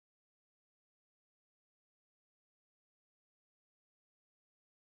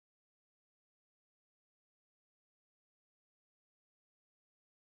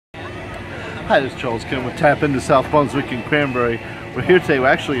Hi, this is Charles Kim with Tap Into South Brunswick and Cranberry. We're here today, we're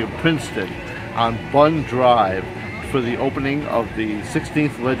actually in Princeton on Bunn Drive for the opening of the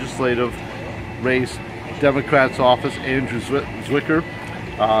 16th legislative race. Democrats office, Andrew Zwicker,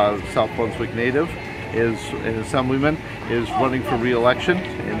 South Brunswick native, is an assemblyman, is running for re-election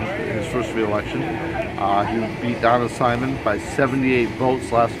in his first re-election. He beat Donna Simon by 78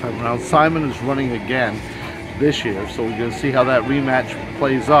 votes last time around. Simon is running again this year, so we're going to see how that rematch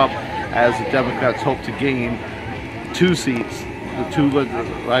plays up as the Democrats hope to gain 2 seats,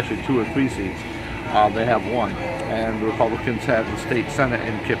 actually 2 or 3 seats. They have 1, and the Republicans have the state senate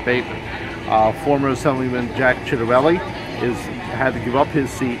and Kip Bateman. Former Assemblyman Jack Chitterelli had to give up his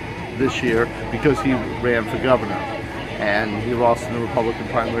seat this year because he ran for governor, and he lost in the Republican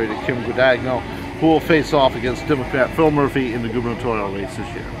primary to Kim Guadagno, who will face off against Democrat Phil Murphy in the gubernatorial race this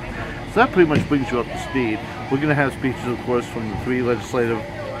year. So that pretty much brings you up to speed. We're going to have speeches, of course, from the 3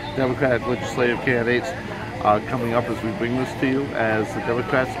 Democratic legislative candidates coming up as we bring this to you as the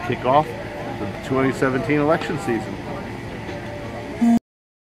Democrats kick off the 2017 election season.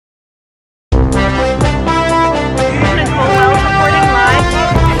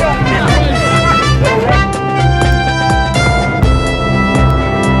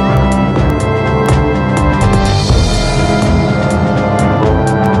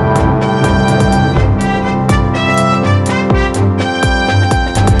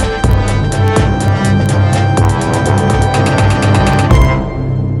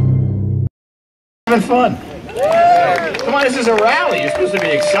 Having fun. Come on, this is a rally. You're supposed to be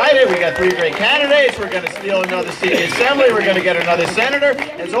excited. We got 3 great candidates. We're going to steal another seat in the assembly. We're going to get another senator.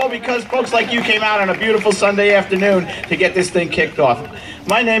 It's all because folks like you came out on a beautiful Sunday afternoon to get this thing kicked off.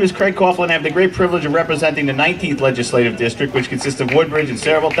 My name is Craig Coughlin. I have the great privilege of representing the 19th Legislative District, which consists of Woodbridge and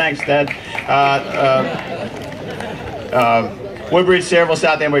Sayreville. Thanks, Dad. Woodbridge, Sayreville,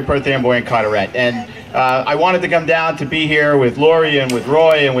 South Amboy, Perth Amboy, and Carteret. And I wanted to come down to be here with Lori and with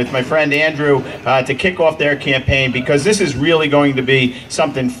Roy and with my friend Andrew to kick off their campaign, because this is really going to be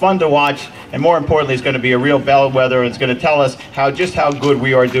something fun to watch, and more importantly, it's going to be a real bellwether, and it's going to tell us just how good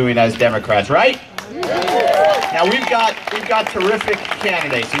we are doing as Democrats, right? Now we've got terrific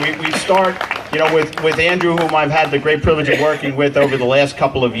candidates, and we start, with Andrew, whom I've had the great privilege of working with over the last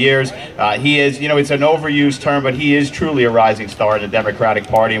couple of years. He is, it's an overused term, but he is truly a rising star in the Democratic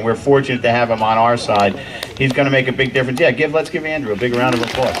Party, and we're fortunate to have him on our side. He's going to make a big difference. Yeah, let's give Andrew a big round of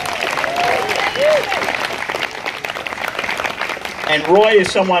applause. And Roy is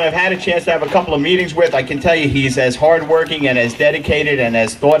someone I've had a chance to have a couple of meetings with. I can tell you he's as hardworking and as dedicated and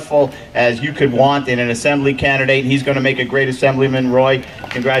as thoughtful as you could want in an assembly candidate. He's going to make a great assemblyman. Roy,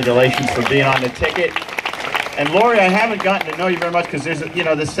 congratulations for being on the ticket. And Lori, I haven't gotten to know you very much because there's,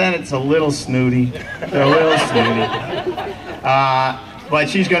 the Senate's a little snooty. They're a little snooty. But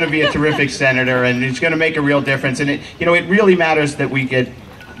she's going to be a terrific senator, and it's going to make a real difference. And it really matters that we get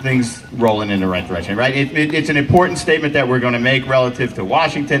things rolling in the right direction, right? It's an important statement that we're going to make relative to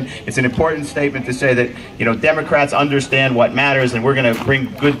Washington. It's an important statement to say that, Democrats understand what matters, and we're going to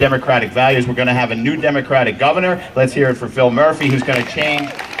bring good Democratic values. We're going to have a new Democratic governor. Let's hear it for Phil Murphy, who's going to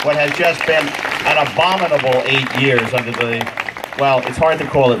change what has just been an abominable 8 years under it's hard to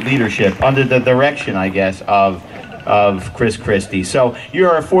call it leadership, under the direction, I guess, of Chris Christie. So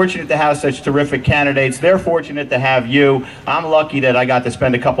you're fortunate to have such terrific candidates. They're fortunate to have you. I'm lucky that I got to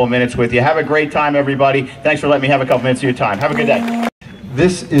spend a couple of minutes with you. Have a great time, everybody. Thanks for letting me have a couple minutes of your time. Have a good day.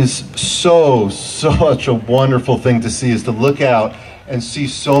 This is such a wonderful thing to see, is to look out and see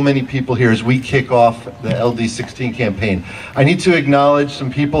so many people here as we kick off the LD-16 campaign. I need to acknowledge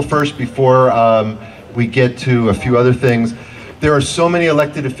some people first before we get to a few other things. There are so many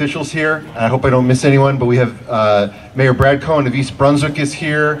elected officials here. I hope I don't miss anyone, but we have Mayor Brad Cohen of East Brunswick is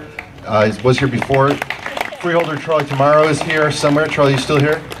here. Was here before. Freeholder Charlie Tomorrow is here somewhere. Charlie, you still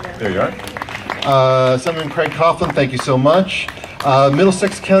here? There you are. Assemblyman Craig Coughlin, thank you so much.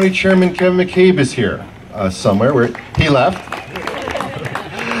 Middlesex County Chairman Kevin McCabe is here somewhere. Where he left.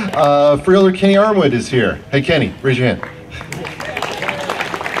 Freeholder Kenny Armwood is here. Hey Kenny, raise your hand.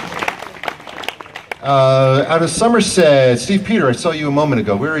 Out of Somerset, Steve Peter, I saw you a moment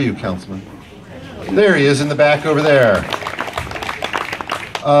ago. Where are you, Councilman? There he is in the back over there.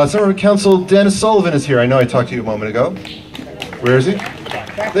 Somerset Council Dennis Sullivan is here. I know I talked to you a moment ago. Where is he?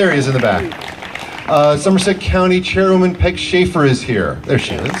 There he is in the back. Somerset County Chairwoman Peg Schaefer is here. There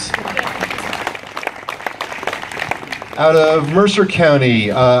she is. Out of Mercer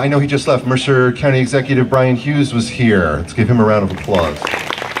County, I know he just left. Mercer County Executive Brian Hughes was here. Let's give him a round of applause.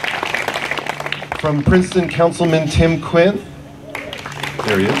 From Princeton, Councilman Tim Quinn.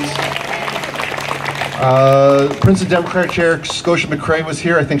 There he is. Princeton Democrat Chair Scotia McCrae was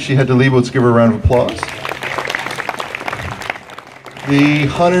here. I think she had to leave. Let's give her a round of applause. The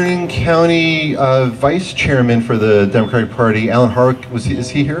Hunterdon County Vice Chairman for the Democratic Party, Alan Harwick, is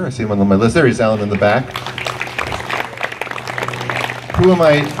he here? I see him on my list. There he is, Alan in the back. Who am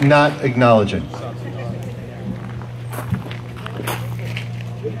I not acknowledging?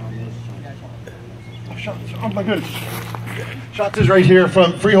 Oh my goodness. Shots is right here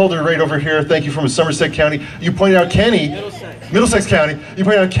from Freeholder, right over here. Thank you, from Somerset County. You pointed out Kenny. Middlesex County. You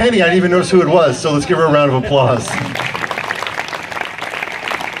pointed out Kenny. I didn't even notice who it was. So let's give her a round of applause.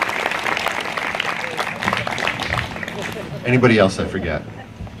 Anybody else I forget?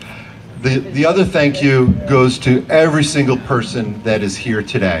 The other thank you goes to every single person that is here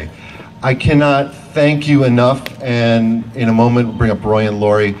today. I cannot thank you enough, and in a moment we'll bring up Roy and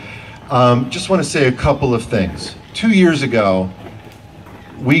Lori. Just want to say a couple of things. 2 years ago,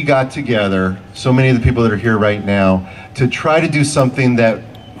 we got together, so many of the people that are here right now, to try to do something that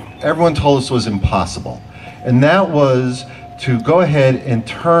everyone told us was impossible. And that was to go ahead and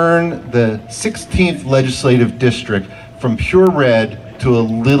turn the 16th legislative district from pure red to a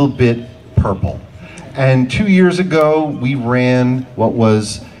little bit purple. And 2 years ago, we ran what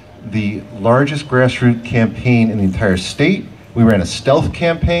was the largest grassroots campaign in the entire state. We ran a stealth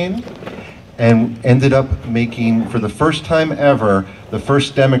campaign and ended up making, for the first time ever, the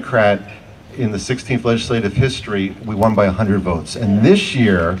first Democrat in the 16th legislative history. We won by 100 votes. And this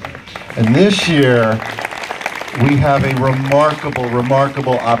year, we have a remarkable,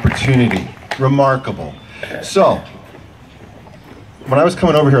 remarkable opportunity. Remarkable. So, when I was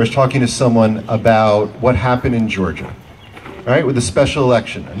coming over here, I was talking to someone about what happened in Georgia, right, with the special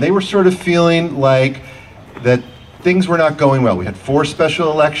election. And they were sort of feeling like that things were not going well. We had 4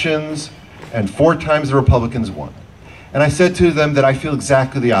 special elections, and 4 times the Republicans won. And I said to them that I feel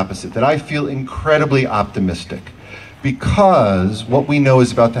exactly the opposite, that I feel incredibly optimistic, because what we know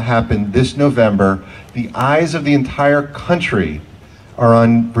is about to happen this November. The eyes of the entire country are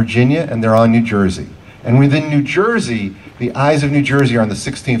on Virginia and they're on New Jersey. And within New Jersey, the eyes of New Jersey are on the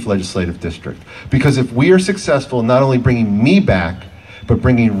 16th legislative district. Because if we are successful in not only bringing me back, but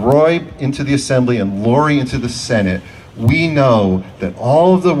bringing Roy into the Assembly and Lori into the Senate, we know that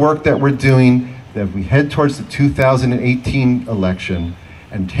all of the work that we're doing, that we head towards the 2018 election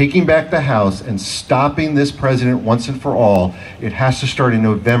and taking back the House and stopping this president once and for all, it has to start in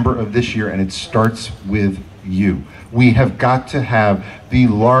November of this year, and it starts with you. We have got to have the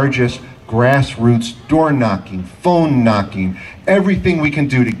largest grassroots door knocking, phone knocking, everything we can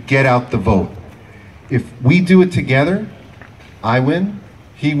do to get out the vote. If we do it together, I win,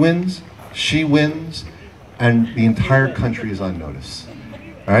 he wins, she wins, and the entire country is on notice.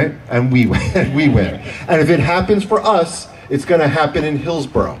 All right? And we win. We win. And if it happens for us, it's going to happen in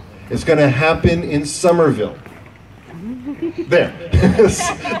Hillsborough. It's going to happen in Somerville. There.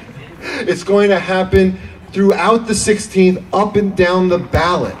 It's going to happen throughout the 16th, up and down the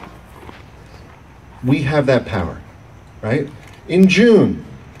ballot. We have that power, right? In June,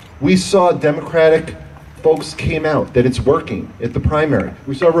 we saw Democratic folks came out that it's working at the primary.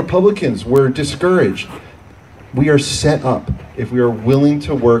 We saw Republicans were discouraged. We are set up if we are willing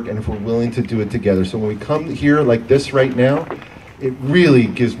to work and if we're willing to do it together. So when we come here like this right now, it really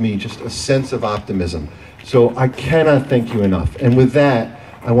gives me just a sense of optimism. So I cannot thank you enough. And with that,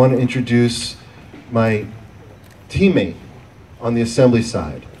 I want to introduce my teammate on the Assembly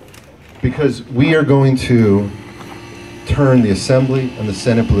side, because we are going to turn the Assembly and the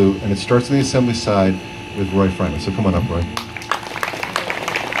Senate blue, and it starts on the Assembly side with Roy Fryman. So come on up, Roy.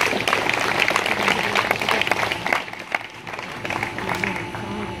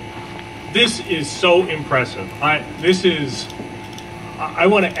 This is so impressive. I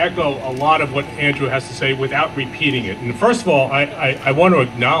want to echo a lot of what Andrew has to say without repeating it. And first of all, I want to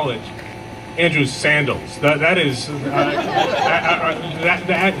acknowledge Andrew's sandals. That is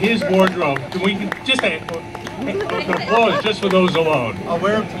his wardrobe. Can we just applause just for those alone? I'll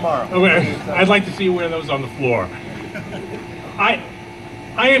wear them tomorrow. I'd like to see you wear those on the floor. I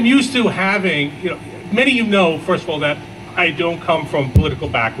am used to having, many of you know, first of all, that I don't come from a political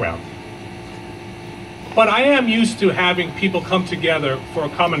background. But I am used to having people come together for a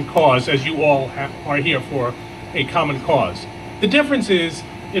common cause, as you all are here for a common cause. The difference is,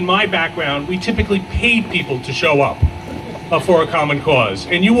 in my background, we typically paid people to show up for a common cause.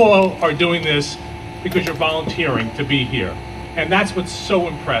 And you all are doing this because you're volunteering to be here. And that's what's so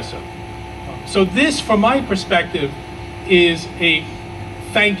impressive. So this, from my perspective, is a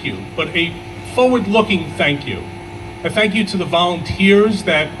thank you, but a forward-looking thank you. A thank you to the volunteers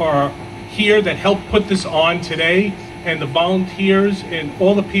that are here that helped put this on today, and the volunteers and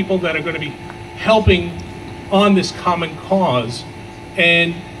all the people that are going to be helping on this common cause,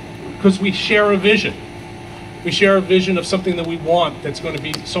 and because we share a vision. We share a vision of something that we want that's going to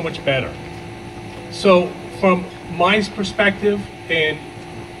be so much better. So from my perspective and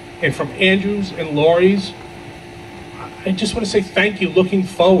from Andrew's and Lori's, I just want to say thank you looking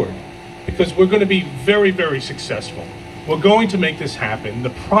forward, because we're going to be very, very successful. We're going to make this happen.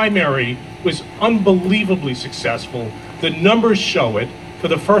 The primary was unbelievably successful. The numbers show it. For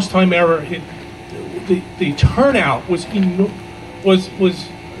the first time ever, the turnout was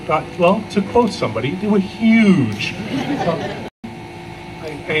well, to quote somebody, they were huge.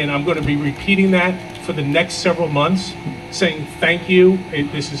 And I'm going to be repeating that for the next several months, saying thank you.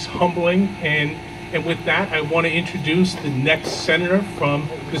 This is humbling. And with that, I want to introduce the next senator from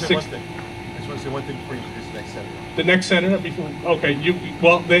the 6th. I just want to say one thing before you introduce the next senator. The next senator before. Okay,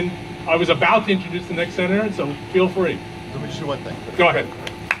 well then I was about to introduce the next senator, so feel free. Let me just do one thing. Go ahead.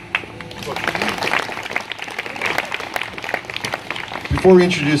 Before we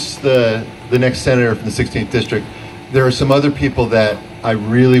introduce the next senator from the 16th district, there are some other people that I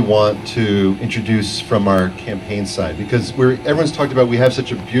really want to introduce from our campaign side, because everyone's talked about we have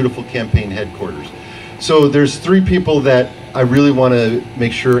such a beautiful campaign headquarters. So there's 3 people that I really want to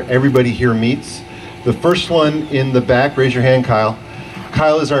make sure everybody here meets. The first one in the back, raise your hand, Kyle.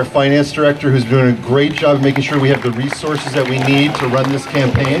 Kyle is our finance director, who's doing a great job of making sure we have the resources that we need to run this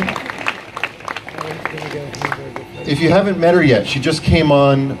campaign. If you haven't met her yet, she just came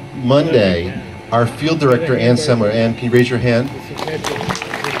on Monday. Our field director, Ann Semler. Ann, can you raise your hand?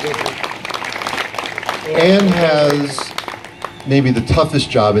 Ann has maybe the toughest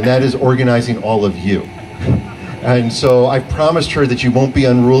job, and that is organizing all of you. And so I've promised her that you won't be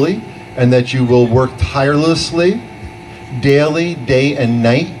unruly, and that you will work tirelessly, daily, day and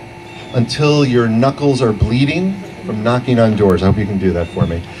night, until your knuckles are bleeding from knocking on doors. I hope you can do that for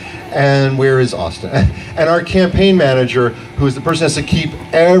me. And where is Austin? And our campaign manager, who is the person that has to keep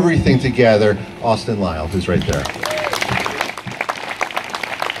everything together, Austin Lyle, who's right there.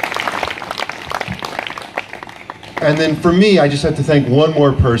 And then for me, I just have to thank one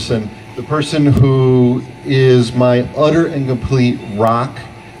more person, the person who is my utter and complete rock,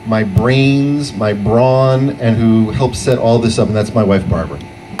 my brains, my brawn, and who helps set all this up, and that's my wife, Barbara.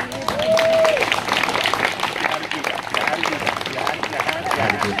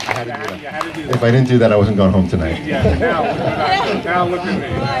 If I didn't do that, I wasn't going home tonight. Yeah, now look at me.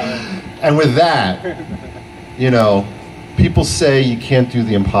 And with that, you know, people say you can't do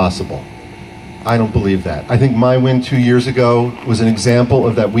the impossible. I don't believe that. I think my win 2 years ago was an example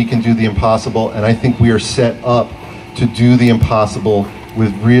of that we can do the impossible, and I think we are set up to do the impossible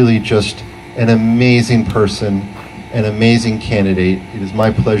with really just an amazing person, an amazing candidate. It is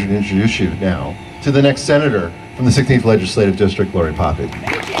my pleasure to introduce you now to the next senator from the 16th Legislative District, Lori Poppy.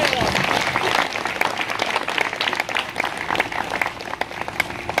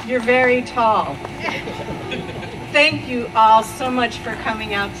 You're very tall. Thank you all so much for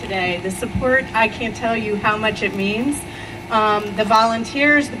coming out today. The support, I can't tell you how much it means. The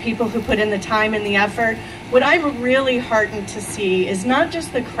volunteers, the people who put in the time and the effort. What I'm really heartened to see is not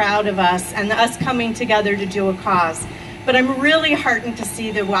just the crowd of us and us coming together to do a cause, but I'm really heartened to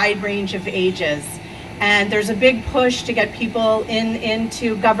see the wide range of ages. And there's a big push to get people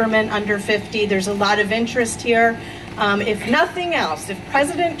into government under 50. There's a lot of interest here. If nothing else, if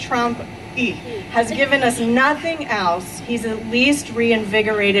President Trump has given us nothing else, he's at least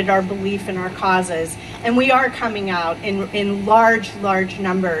reinvigorated our belief in our causes. And we are coming out in large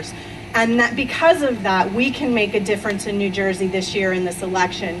numbers. And that because of that, we can make a difference in New Jersey this year in this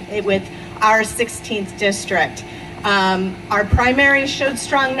election with our 16th district. Our primary showed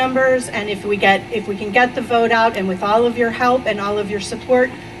strong numbers, and if we can get the vote out, and with all of your help and all of your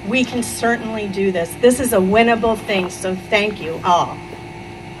support, we can certainly do this. This is a winnable thing, so thank you all.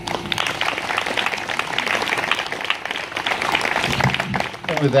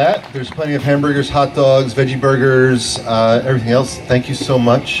 With that, there's plenty of hamburgers, hot dogs, veggie burgers, everything else. Thank you so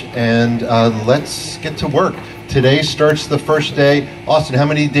much, and let's get to work. Today starts the first day. Austin, how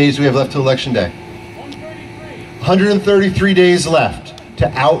many days do we have left to Election Day? 133 days left to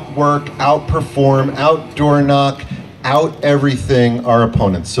outwork, outperform, outdoor knock, out everything our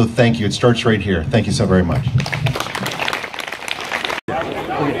opponents. So thank you. It starts right here. Thank you so very much.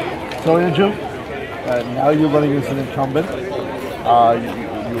 So Andrew, now you're running as an incumbent.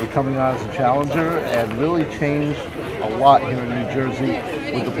 You were coming on as a challenger and really changed a lot here in New Jersey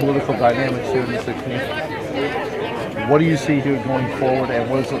with the political dynamics here in the 16th. What do you see here going forward, and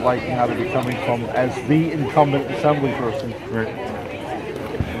what is it like now to be coming from as the incumbent assembly person?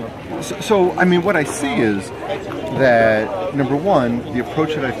 So, I mean, what I see is that, number one, the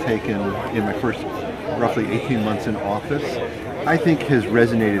approach that I've taken in my first roughly 18 months in office, I think has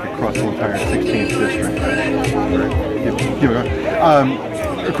resonated across the entire 16th district.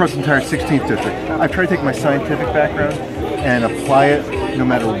 Across the entire 16th district. I've tried to take my scientific background and apply it no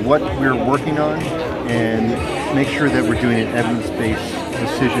matter what we're working on, and make sure that we're doing an evidence-based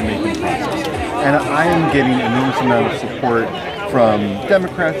decision-making process. And I am getting an enormous amount of support from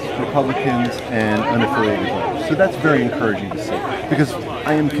Democrats, Republicans, and unaffiliated voters. So that's very encouraging to see, because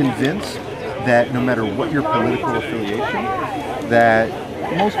I am convinced that no matter what your political affiliation, that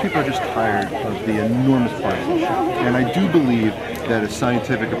most people are just tired of the enormous partisanship. And I do believe that a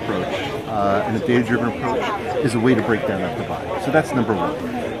scientific approach and a data-driven approach is a way to break down that divide. So that's number one.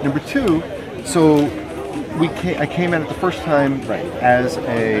 Number two, so I came at it the first time as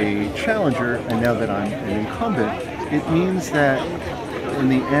a challenger, and now that I'm an incumbent, it means that in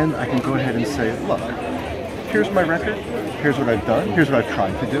the end I can go ahead and say, look, here's my record, here's what I've done, here's what I've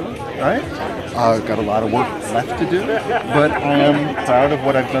tried to do, right? I've got a lot of work left to do, but I am proud of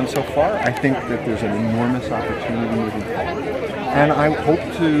what I've done so far. I think that there's an enormous opportunity moving forward. And I hope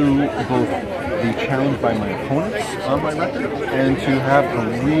to both be challenged by my opponents on my record and to have a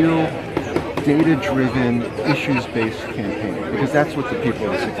real data-driven, issues-based campaign, because that's what the people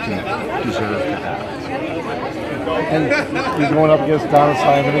of the 16th deserve to have. And you're going up against Donna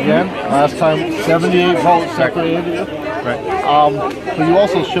Simon again. Last time, 78 votes separated you. Right. But you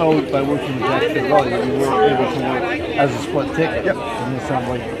also showed by working with Jack Fidelli that you were able to work as a split ticket in the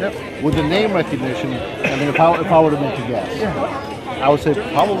assembly. Yep. With the name recognition, I mean, if I were to make a guess, I would say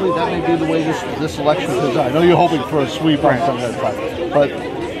probably that may be the way this election turns out. I know you're hoping for a sweep on some of that side, but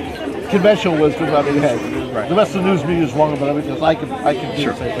conventional wisdom, I mean, hey, the rest of the news media is wrong about everything. I can do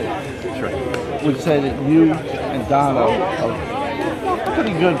the same thing. Sure. Would say that you and Donna are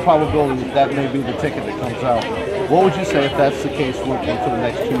pretty good probability that may be the ticket that comes out. What would you say if that's the case working for the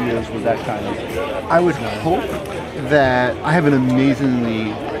next 2 years with that kind of? I would hope that I have an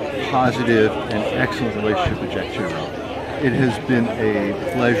amazingly positive and excellent relationship with Jack Fidelli. It has been a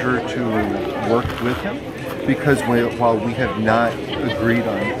pleasure to work with him, because while we have not agreed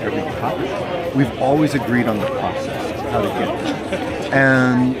on every topic, we've always agreed on the process of how to get there.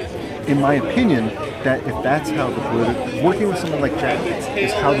 And in my opinion, that if that's how working with someone like Jack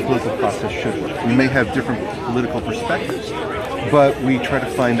is how the political process should work. We may have different political perspectives, but we try to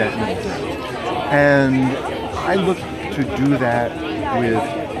find that middle ground. And I look to do that with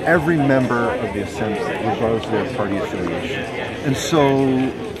every member of the Assembly, regardless of their party affiliation. And so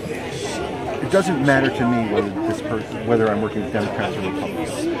it doesn't matter to me whether I'm working with Democrats or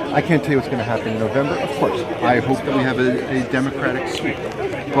Republicans. I can't tell you what's going to happen in November. Of course, I hope that we have a Democratic sweep,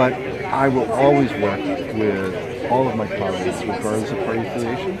 but I will always work with all of my colleagues, regardless of party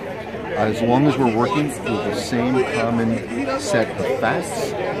affiliation, as long as we're working with the same common set of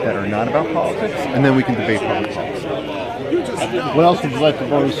facts that are not about politics, and then we can debate public policy. What else would you like the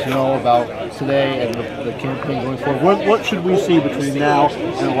voters to know about today and the campaign going forward? What should we see between now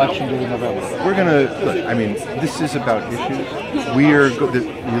and election day in November? We're going to, look, I mean, this is about issues.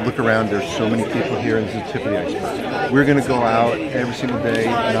 You look around, there's so many people here, and this is the tip of the iceberg. We're going to go out every single day,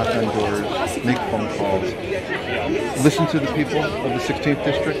 knock on doors, make phone calls, listen to the people of the 16th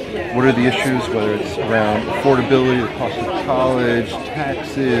District. What are the issues, whether it's around affordability, the cost of college,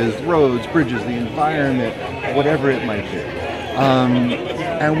 taxes, roads, bridges, the environment, whatever it might be.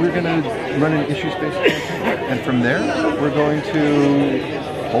 And we're going to run an issues-based campaign. And from there, we're going to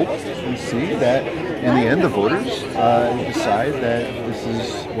hope and see that in the end the voters decide that this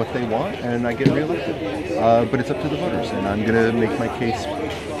is what they want and I get reelected. But it's up to the voters, and I'm going to make my case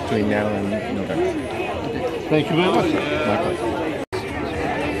between now and November. Thank you very much. My pleasure.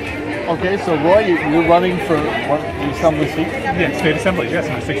 Okay, so Roy, you're running for the assembly seat? Yeah, state assembly, yes,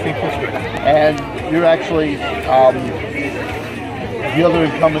 in the 16th district. And you're actually, the other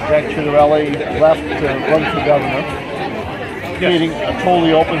incumbent, Jack Fidelli, left to run for governor, creating a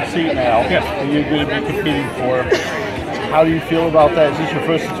totally open seat now, and you're going to be competing for. How do you feel about that? Is this your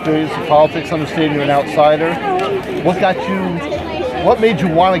first experience in politics? Understanding you're an outsider. What made you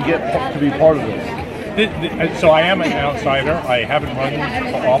want to get to be part of this? So I am an outsider. I haven't run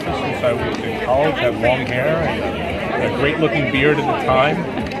for office since I was in college. I had long hair and a great-looking beard at the time.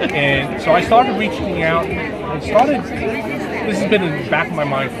 And so I started reaching out and this has been in the back of my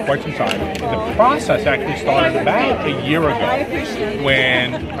mind for quite some time. The process actually started about a year ago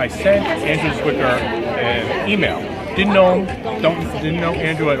when I sent Andrew Zwicker an email. Didn't know him, didn't know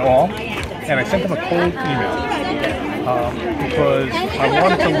Andrew at all, and I sent him a cold email. Because I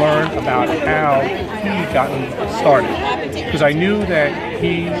wanted to learn about how he had gotten started. Because I knew that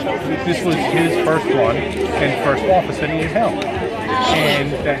this was his first run and first office that he had held,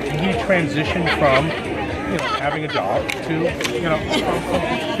 and that he transitioned from having a job to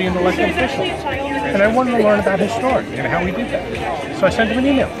from being an elected official. And I wanted to learn about his story and how he did that. So I sent him an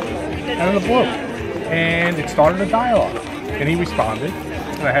email out of the blue, and it started a dialogue. And he responded,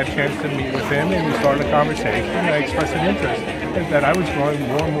 and I had a chance to meet with him, and we started a conversation. And I expressed an interest that I was growing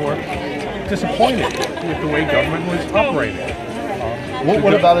more and more disappointed with the way government was operating.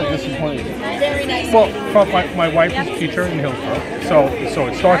 What about it disappointed? Well, my wife is a teacher in Hillsborough, so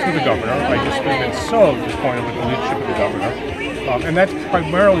it starts with the governor. I just have been so disappointed with the leadership of the governor, and that's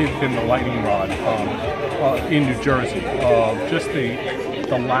primarily been the lightning rod in New Jersey of just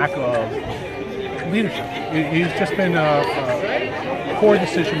the lack of leadership. He's just been poor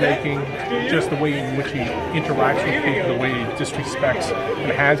decision making, just the way in which he interacts with people, the way he disrespects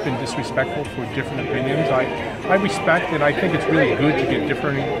and has been disrespectful for different opinions. I respect, and I think it's really good to get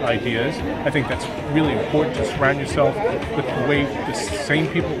different ideas. I think that's really important to surround yourself with the way the same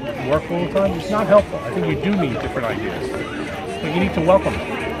people work all the time. It's not helpful. I think you do need different ideas, but you need to welcome them.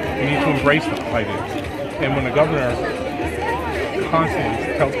 You need to embrace the ideas. And when the governor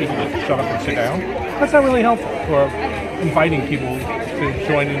constantly tells people to shut up and sit down, that's not really helpful for inviting people to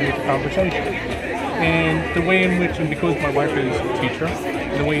join in with the conversation. And the way in which, and because my wife is a teacher,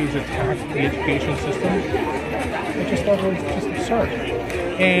 the way he's attacked the education system, I just thought it was just absurd.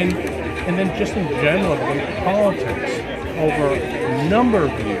 And then just in general, the politics over a number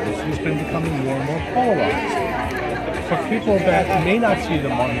of years has been becoming more and more polarized. For people that may not see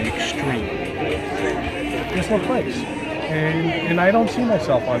them on the extreme, there's no place. And I don't see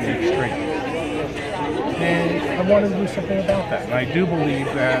myself on the extreme. And I wanted to do something about that. And I do believe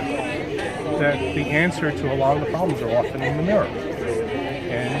that the answer to a lot of the problems are often in the mirror.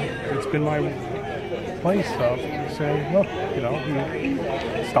 And it's been my place of saying, look,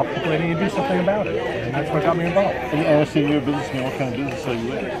 stop complaining and do something about it. And that's what got me involved. And I see your business, what kind of business are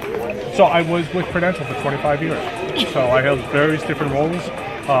you in? So I was with Prudential for 25 years. So I held various different roles.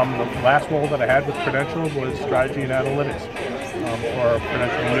 The last role that I had with Prudential was strategy and analytics for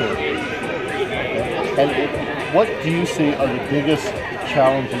Prudential New York. And what do you see are the biggest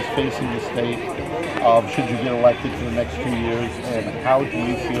challenges facing the state should you get elected for the next 2 years, and how do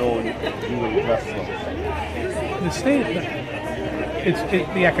you feel you would address them? The state,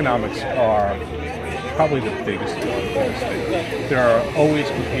 the economics are probably the biggest one in the state. There are always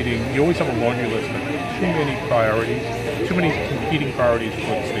competing, you always have a laundry list of too many priorities, too many competing priorities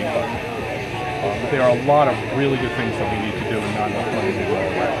for the state budget. There are a lot of really good things that we need to do and not enough money to go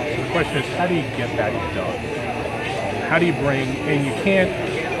around. So the question is, how do you get that done? How do you bring, and you can't,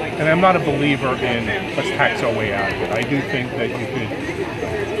 and I'm not a believer in let's tax our way out of it. I do think that you could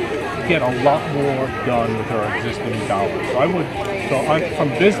get a lot more done with our existing dollars. From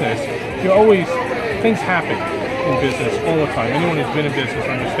business, things happen in business all the time. Anyone who's been in business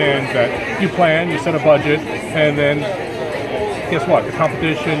understands that you plan, you set a budget, and then guess what? The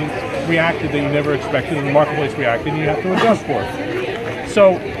competition reacted that you never expected, and the marketplace reacted, and you have to adjust for it.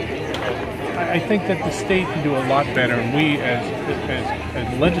 So I think that the state can do a lot better, and we as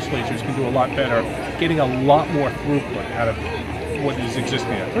legislatures can do a lot better, getting a lot more throughput out of what is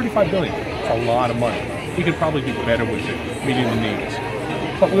existing at. $35 billion, it's a lot of money. We could probably do better with it, meeting the needs.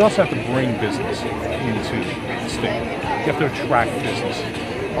 But we also have to bring business into the state. You have to attract business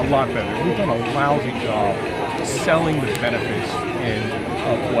a lot better. We've done a lousy job selling the benefits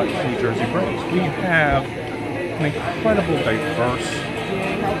of what New Jersey brings. We have an incredible, diverse,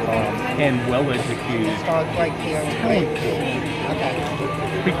 and well-educated talent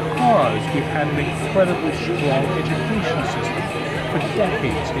because we've had an incredibly strong education system for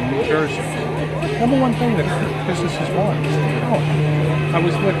decades in New Jersey. Number one thing that businesses want is talent. I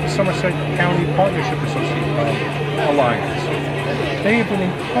was with the Somerset County Partnership Alliance. They have been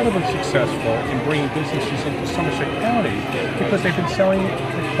incredibly successful in bringing businesses into Somerset County because they've been selling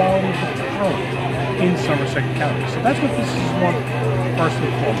the quality of the talent in Somerset County. So that's what businesses want first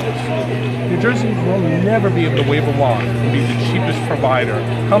and foremost. New Jersey will never be able to wave a wand and be the cheapest provider.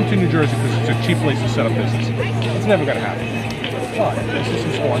 Come to New Jersey because it's a cheap place to set up business. It's never going to happen. But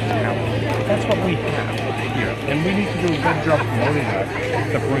businesses want talent. That's what we have here. And we need to do a good job promoting that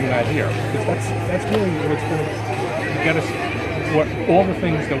to bring that here. Because that's really what's going to get us all the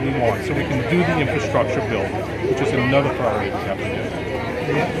things that we want, so we can do the infrastructure bill, which is another priority we have to do.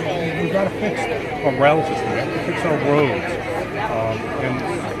 We've got to fix our rail system, we have to fix our roads, and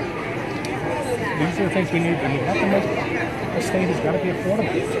these are the things we need, and we have to make the state has got to be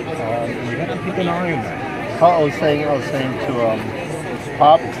affordable, and we have to keep an eye on that. I was saying to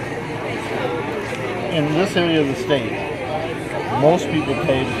Pop, in this area of the state, most people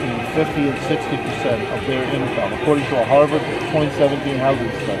pay between 50 and 60% of their income, according to a Harvard 2017 housing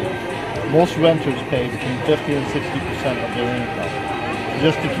study. Most renters pay between 50 and 60% of their income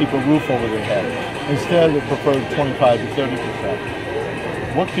just to keep a roof over their head, instead of the preferred 25 to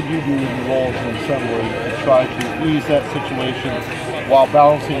 30%. What could you do in your role as an assembly to try to ease that situation while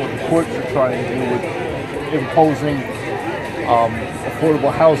balancing what the courts are trying to do with imposing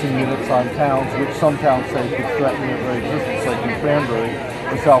affordable housing units on towns, which some towns say could threaten their very existence, like in Cranberry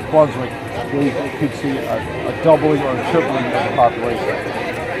or South Brunswick, where you could see a doubling or a tripling of the population?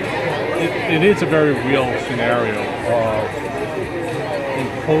 It is a very real scenario of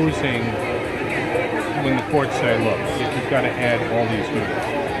imposing when the courts say, look, you've got to add all these units.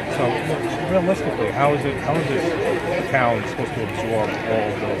 So realistically, how is this town supposed to absorb all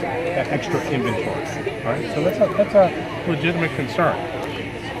that extra inventory? Right? So that's a legitimate concern.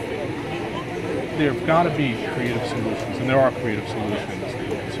 There have got to be creative solutions, and there are creative solutions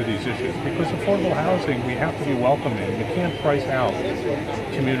to these issues. Because affordable housing, we have to be welcoming. We can't price out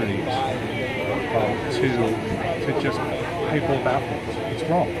communities to just pay full baffles. It's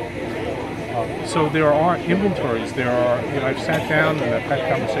wrong. So there are inventories. There are, I've sat down and I've had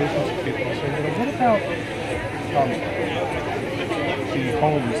conversations with people saying, what about the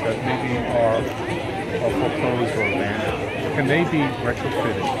homes that maybe are foreclosed or abandoned? Can they be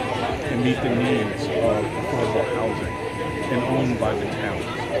retrofitted and meet the needs of affordable housing and owned by the towns?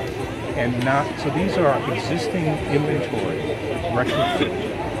 And not, so these are existing inventory retrofitted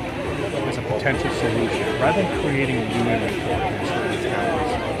as a potential solution, rather than creating new inventory in certain towns.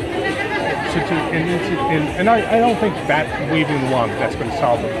 And I don't think that waving the wand, that's going to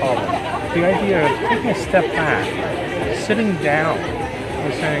solve the problem. The idea of taking a step back, sitting down,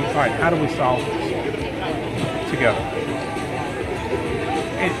 and saying, all right, how do we solve this together?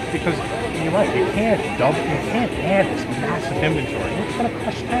 Because you're right, you can't add this massive inventory. It's going to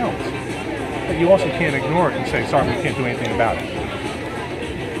crush towns. But you also can't ignore it and say, sorry, we can't do anything about it.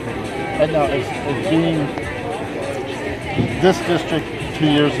 And now, as being this district 2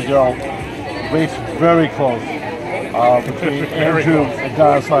 years ago, raced very close between Andrew and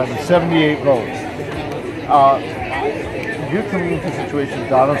Donna's side, 78 votes. You're coming into a situation,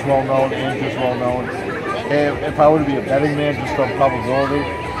 Donna's well known, Andrew's well known. And if I were to be a betting man, just on probability,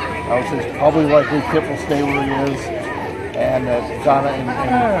 I would say it's probably likely Kip will stay where he is, and that Donna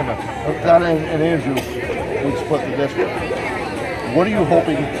and Andrew would split the district. What are you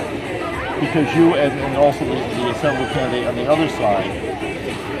hoping? Because you and also the assembly candidate on the other side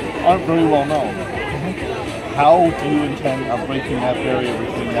aren't very well known. How do you intend on breaking that barrier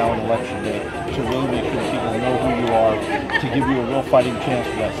between now and election day to really make sure people know who you are, to give you a real fighting chance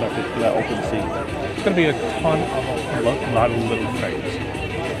for that second, for that open seat? It's going to be a ton of a lot of little things.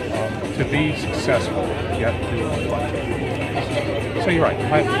 To be successful, you have to do a bunch of things. So you're right.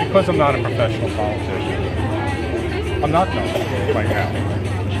 Because I'm not a professional politician, I'm not known right now.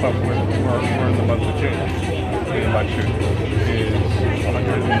 But we're in the month of June. The election is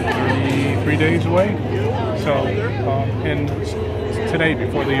 133 days away. So, and today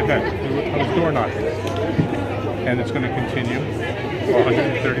before the event, I was door knocking. And it's going to continue for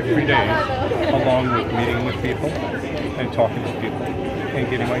 133 days, along with meeting with people and talking to people and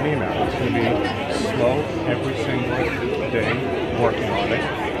getting my name out. It's going to be slow every single day, working on it,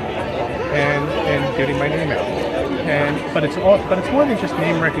 and getting my name out. But it's more than just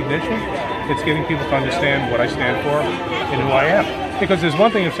name recognition. It's getting people to understand what I stand for and who I am. Because there's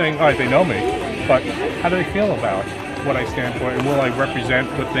one thing of saying, all right, they know me, but how do they feel about what I stand for, and will I represent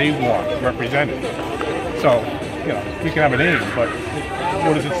what they want represented? So, we can have a name, but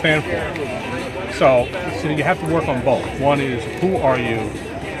what does it stand for? So you have to work on both. One is, who are you,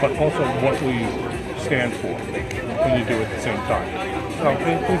 but also what will you stand for when you do it at the same time. So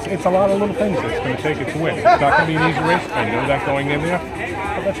it's a lot of little things that's going to take it to win. It's not going to be an easy race. I know that going in there,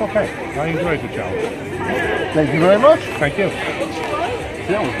 but that's okay. I enjoyed the challenge. Thank you very much. Thank you.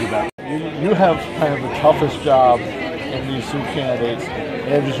 That was good. You have kind of the toughest job in these two candidates.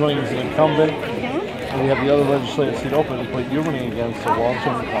 Andrew's running as an incumbent, and we have the other legislative seat open, but you're running against a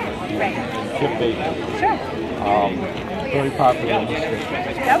long-term incumbent, Kip Bacon. Sure. Very popular in this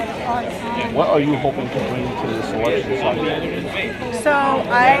district. Yep. What are you hoping to bring to this election cycle? So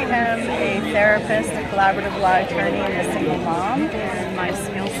I am a therapist, a collaborative law attorney, and a single mom. And my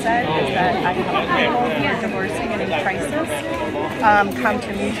skill set is that I help people who are divorcing and in crisis come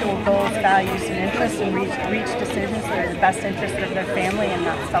to mutual goals, values, and interests, and reach decisions that are in the best interest of their family and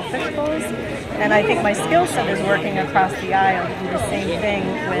not selfish goals. And I think my skill set is working across the aisle to do the same thing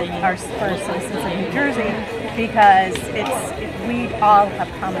with our citizens of New Jersey, because we all have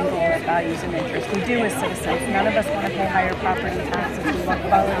common goals, values, and interests. We do as citizens. None of us want to pay higher property taxes. We want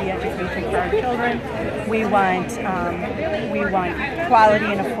quality education for our children. We want quality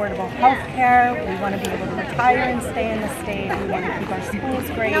and affordable health care. We want to be able to retire and stay in the state. We want to keep our schools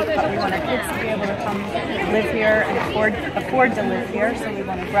great, but we want our kids to be able to come live here and afford to live here. So we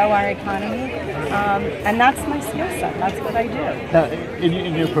want to grow our economy, and that's my skill set. That's what I do. Now,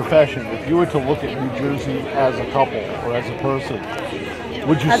 in your profession, if you were to look at New Jersey as a couple or as a person,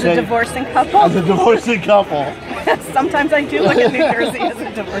 would you as say... As a divorcing couple? As a divorcing couple. Sometimes I do look at New Jersey as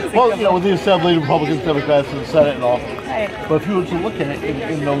a divorcing couple. Well, you know, with the Assembly, Republicans, Democrats, and the Senate and all. Right. But if you were to look at it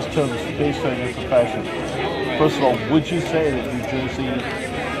in those terms, based on your profession, first of all, would you say that New Jersey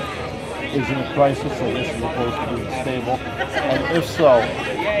is in a crisis, I guess, as opposed to being stable? And if so,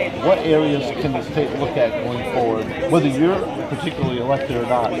 what areas can the state look at going forward, whether you're particularly elected or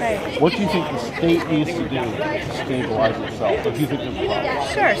not? Right. What do you think the state needs to do to stabilize itself? What do you think there's a problem?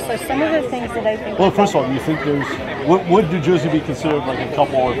 Sure. So some of the things that I think... Well, first of all, do you think would New Jersey be considered like a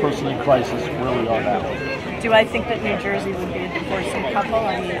couple or a person in crisis where we are now? Do I think that New Jersey would be a divorcing couple?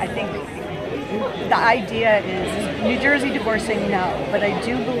 I mean, I think the idea is New Jersey divorcing, no, but I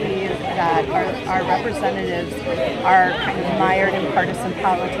do believe that our representatives are kind of mired in partisan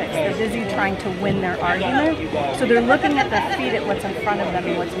politics. They're busy trying to win their argument, so they're looking at their feet at what's in front of them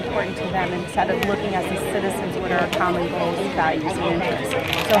and what's important to them instead of looking as the citizens what are our common goals, values, and interests.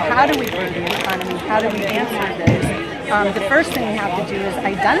 So how do we grow the economy? How do we answer this? The first thing we have to do is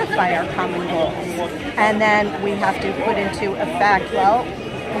identify our common goals, and then we have to put into effect, well,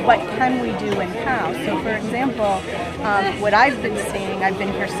 what can we do and how? So for example, what I've been seeing, I've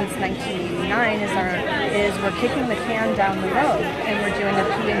been here since 1989, is we're kicking the can down the road and we're doing a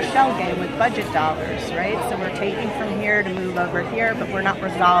pea and shell game with budget dollars, right? So we're taking from here to move over here, but we're not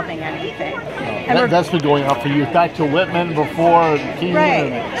resolving anything. And that's been going on for years, back to Whitman before King.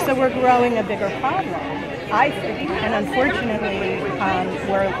 Right, so we're growing a bigger problem, I think, and unfortunately,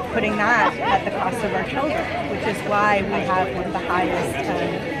 we're putting that at the cost of our children, which is why we have one of the highest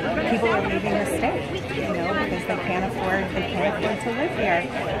people are leaving the state, because they can't afford to live here.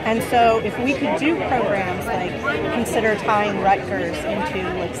 And so, if we could do programs like consider tying Rutgers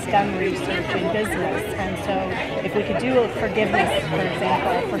into like STEM research and business, and so if we could do a forgiveness, for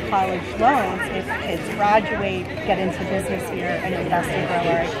example, for college loans, if kids graduate, get into business here, and invest and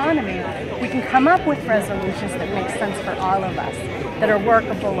grow our economy, we can come up with resolutions that make sense for all of us, that are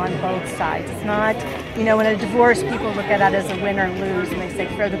workable on both sides. It's not, in a divorce, people look at it as a win or lose, and they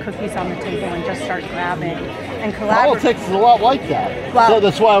say throw the cookies on the table and just start grabbing. And politics is a lot like that. Well, so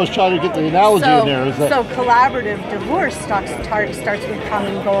that's why I was trying to get the analogy in there. Is that so collaborative divorce starts with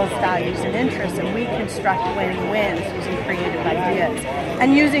common goals, values, and interests, and we construct win-wins using creative ideas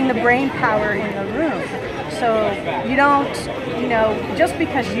and using the brain power in the room. So you don't, just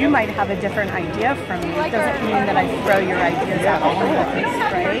because you might have a different idea from me doesn't mean that I throw your ideas out the window,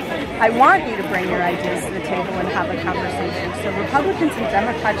 right? I want you to bring your ideas to the table and have a conversation. So Republicans and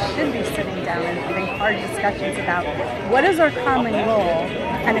Democrats should be sitting down and having hard discussions about what is our common goal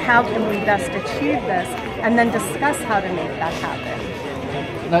and how can we best achieve this, and then discuss how to make that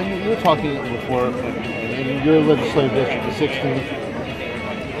happen. Now, you were talking before, in your legislative district, the 16th,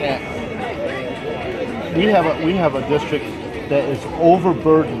 we have a district that is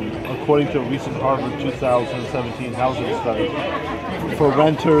overburdened, according to a recent Harvard 2017 housing study, for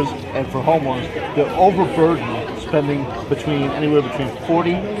renters and for homeowners. They're overburdened, spending anywhere between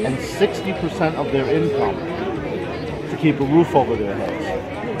 40 and 60% of their income to keep a roof over their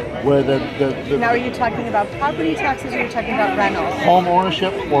heads. Where now, are you talking about property taxes, or are you talking about rentals? Home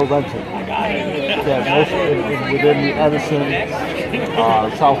ownership or renting. Yeah, most within the Edison,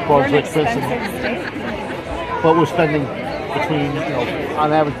 South Brunswick, Princeton. But we're spending between,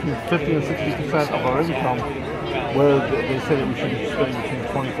 on average, between 50 and 60% of our income, where they say that we should be spending between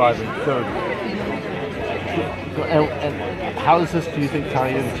 25 and 30. And how does this, do you think, tie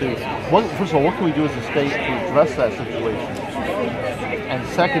into, first of all, what can we do as a state to address that situation? And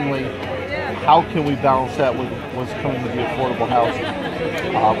secondly, how can we balance that with what's coming with the affordable housing?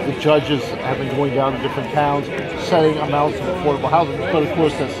 The judges have been going down to different towns, setting amounts of affordable housing, but of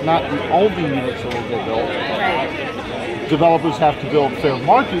course that's not the only units that will get built. Right. Developers have to build fair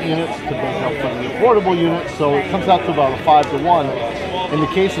market units to make up for the affordable units, so it comes out to about a 5-to-1. In the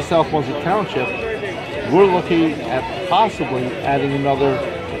case of South Brunswick Township, we're looking at possibly adding another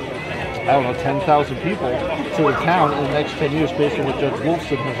I don't know, 10,000 people to the town in the next 10 years based on what Judge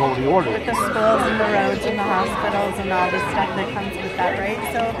Wolfson has already ordered. With the schools and the roads and the hospitals and all the stuff that comes with that, right?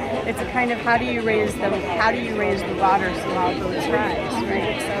 So it's a kind of how do you raise the water so all boats rise,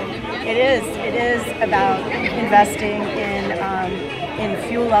 right? So it is about investing in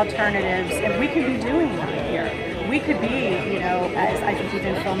fuel alternatives, and we could be doing that here. We could be, you know, as I think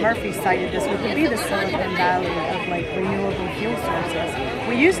even Phil Murphy cited this, we could be the Silicon Valley of like renewable fuel sources.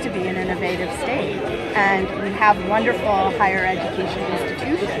 We used to be an innovative state, and we have wonderful higher education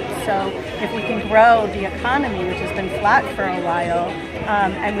institutions. So if we can grow the economy, which has been flat for a while,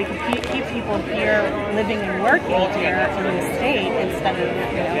 and we can keep people here living and working here in the state instead of,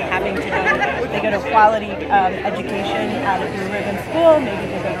 you know, having to go to quality education out of Blue Ribbon School, maybe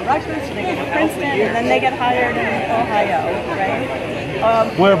they go to Rutgers, or they go to Princeton, and then they get hired in Ohio,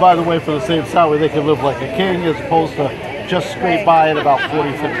 right? Where, by the way, for the same salary, they can live like a king as opposed to just scrape by at about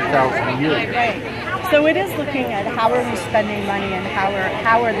 $40,000, $50,000 a year. Right. So it is looking at how are we spending money and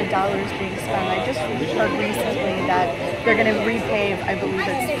how are the dollars being spent. I just heard recently that they're going to repave, I believe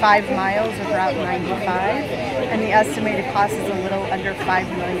it's 5 miles of Route 95, and the estimated cost is a little under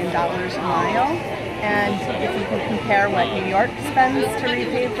 $5 million a mile. And if you can compare what New York spends to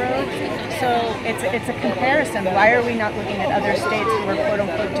repave roads, so it's a comparison. Why are we not looking at other states who are quote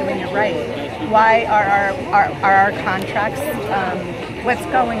unquote doing it right? Why are our contracts? What's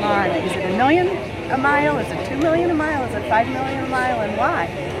going on? Is it $1 million a mile? Is it $2 million a mile? Is it $5 million a mile? And why?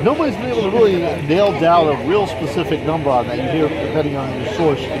 Nobody's been able to really nail down a real specific number on that. You hear, depending on your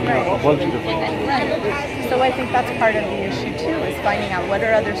source, you hear a bunch of different numbers. Right. So I think that's part of the issue too, is finding out what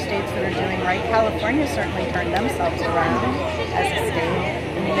are other states that are doing right. California certainly turned themselves around as a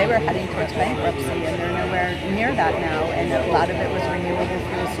state. I mean, they were heading towards bankruptcy, and they're nowhere near that now. And a lot of it was renewable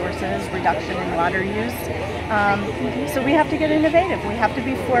fuel sources, reduction in water use. So we have to get innovative. We have to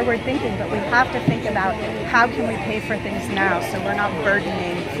be forward thinking, but we have to think about how can we pay for things now so we're not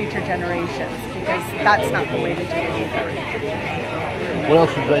burdening future generations, because that's not the way to do it either. What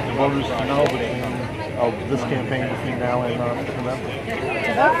else would you like the voters to know between this campaign between now and November?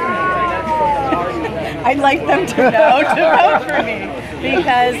 To vote for me. I'd like them to know to vote for me,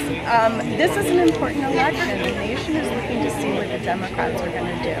 because this is an important election. The nation is looking to see what the Democrats are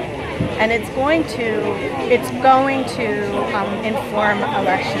going to do, and it's going to inform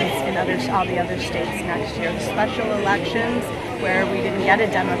elections in all the other states next year. The special elections where we didn't get a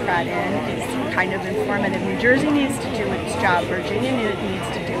Democrat in is kind of informative. New Jersey needs to do its job. Virginia needs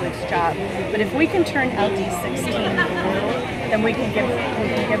to do its job. But if we can turn LD-16 blue, then we can give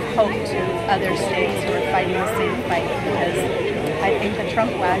hope to other states who are fighting the same fight, because I think the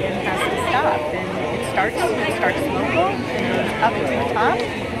Trump wagon has to stop, and it starts local and goes up to the top,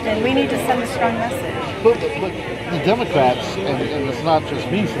 and we need to send a strong message. But the Democrats, and it's not just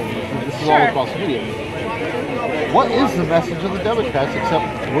me saying this is all across the media. What is the message of the Democrats except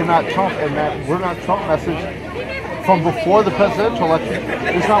we're not Trump, and that we're not Trump message from before the presidential election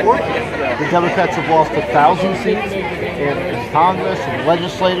is not working? The Democrats have lost 1,000 seats in Congress and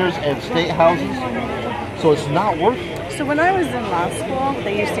legislators and state houses, so it's not working. So when I was in law school,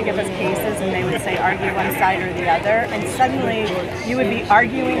 they used to give us cases and they would say argue one side or the other, and suddenly you would be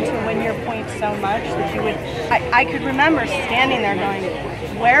arguing to win your point so much that you would, I could remember standing there going,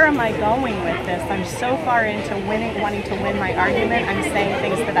 where am I going with this? I'm so far into wanting to win my argument, I'm saying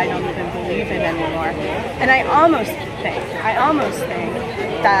things that I don't even believe in anymore. And I almost think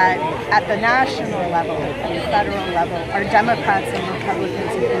that at the national level, at the federal level, our Democrats and Republicans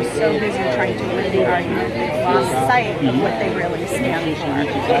have been so busy trying to win the argument, they've lost sight of what they really stand for.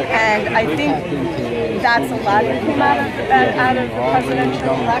 And I think that's a lot that came out of the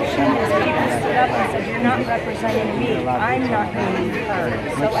presidential election, is people stood up and said, you're not representing me, I'm not being heard.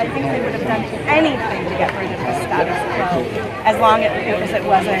 So I think they would have done anything to get rid of the status quo, as long as it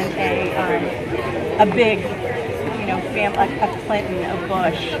wasn't a big, like a Clinton, a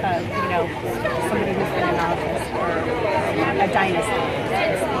Bush, somebody who's been in office for a dynasty.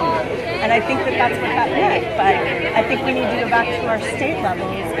 And I think that's what that meant. But I think we need to go back to our state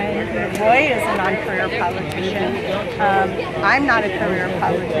levels. And Roy is a non-career politician. I'm not a career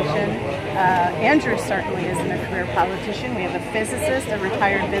politician. Andrew certainly isn't a career politician. We have a physicist, a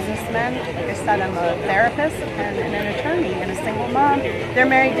retired businessman. Like I said, I'm a therapist and an attorney and a single mom. They're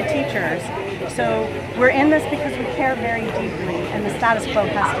married to teachers. So we're in this because we care very deeply, and the status quo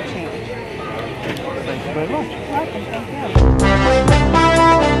has to change. Thank you very much. You're welcome.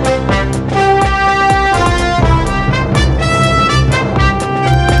 Thank you.